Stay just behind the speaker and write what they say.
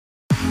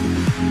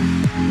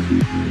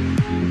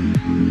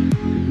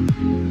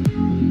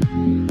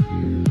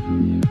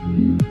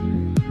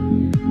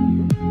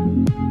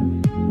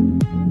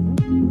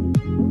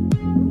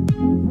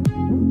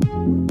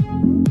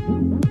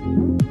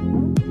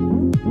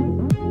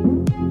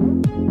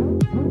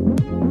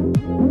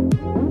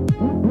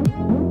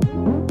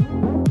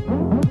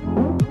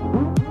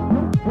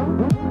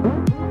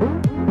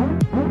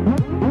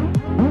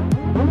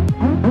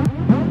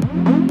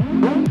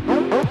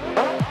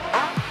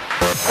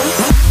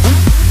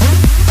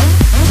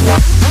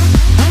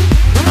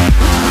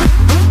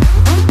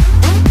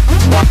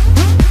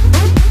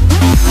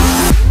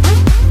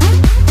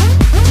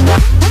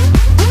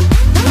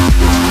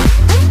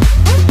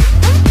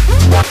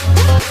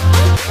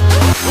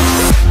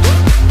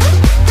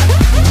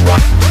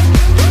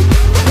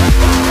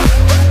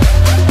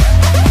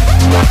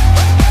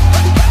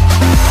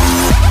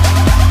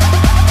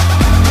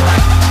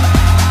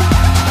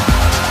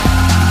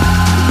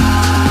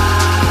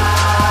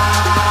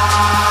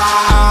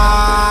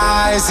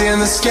In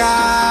the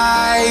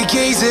sky,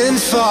 gazing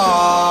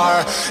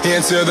far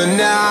into the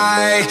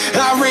night,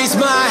 I raise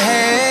my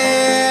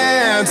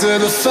hand to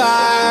the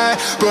fire,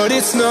 but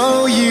it's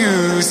no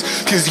use,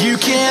 'cause you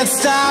can't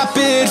stop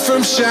it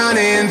from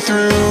shining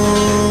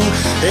through.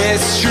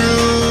 It's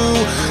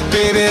true,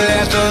 baby,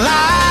 let the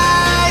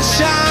light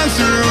shine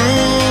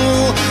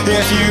through.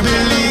 If you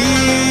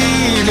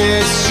believe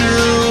it's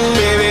true,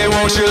 baby,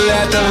 won't you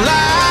let the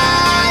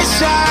light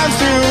shine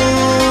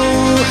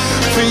through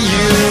for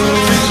you,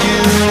 for you,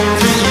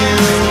 for you,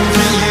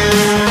 for you,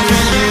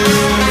 for you, for you,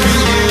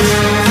 for you, for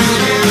you,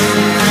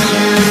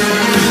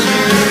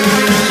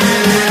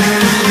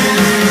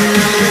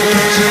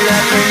 won't you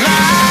let the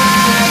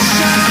light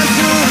shine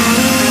through?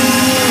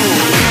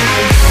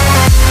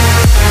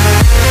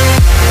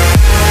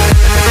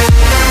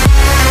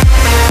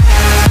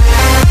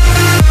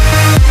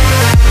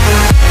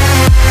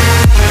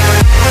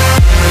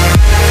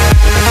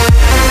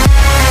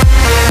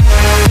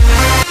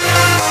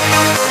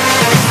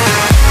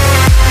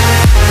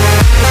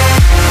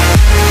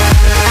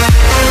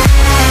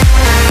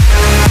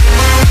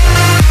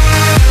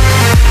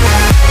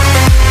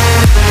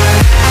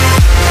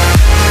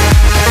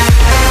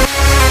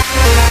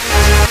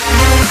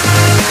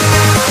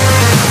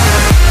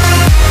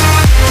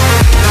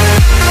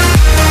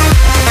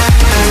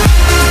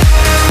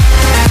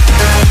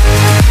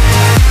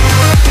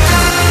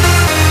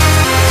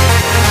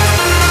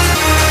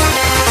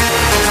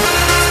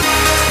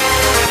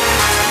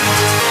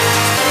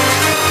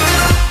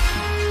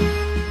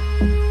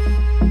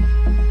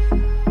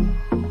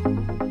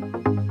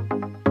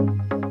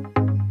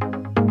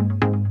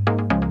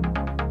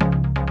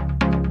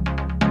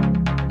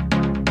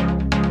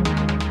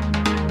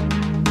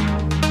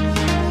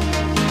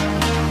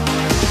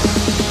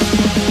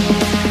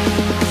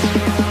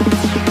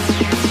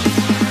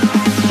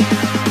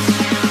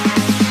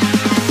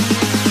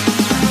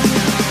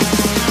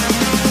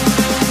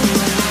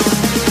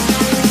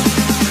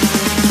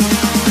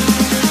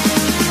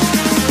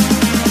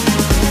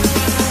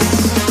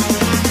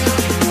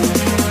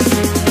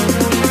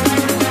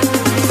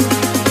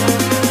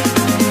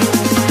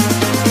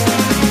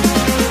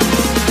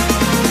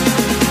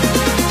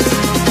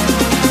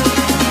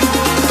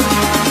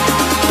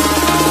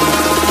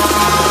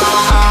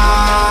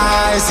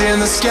 In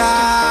the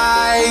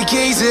sky,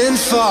 gazing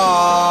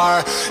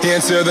far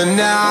into the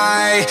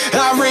night,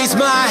 I raise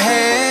my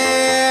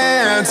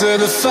hand to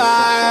the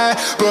fire,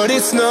 but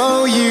it's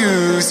no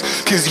use,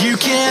 'cause you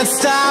can't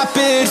stop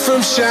it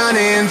from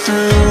shining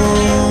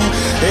through.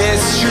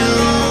 It's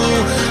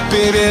true,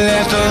 baby,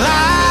 let the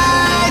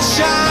light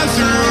shine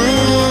through.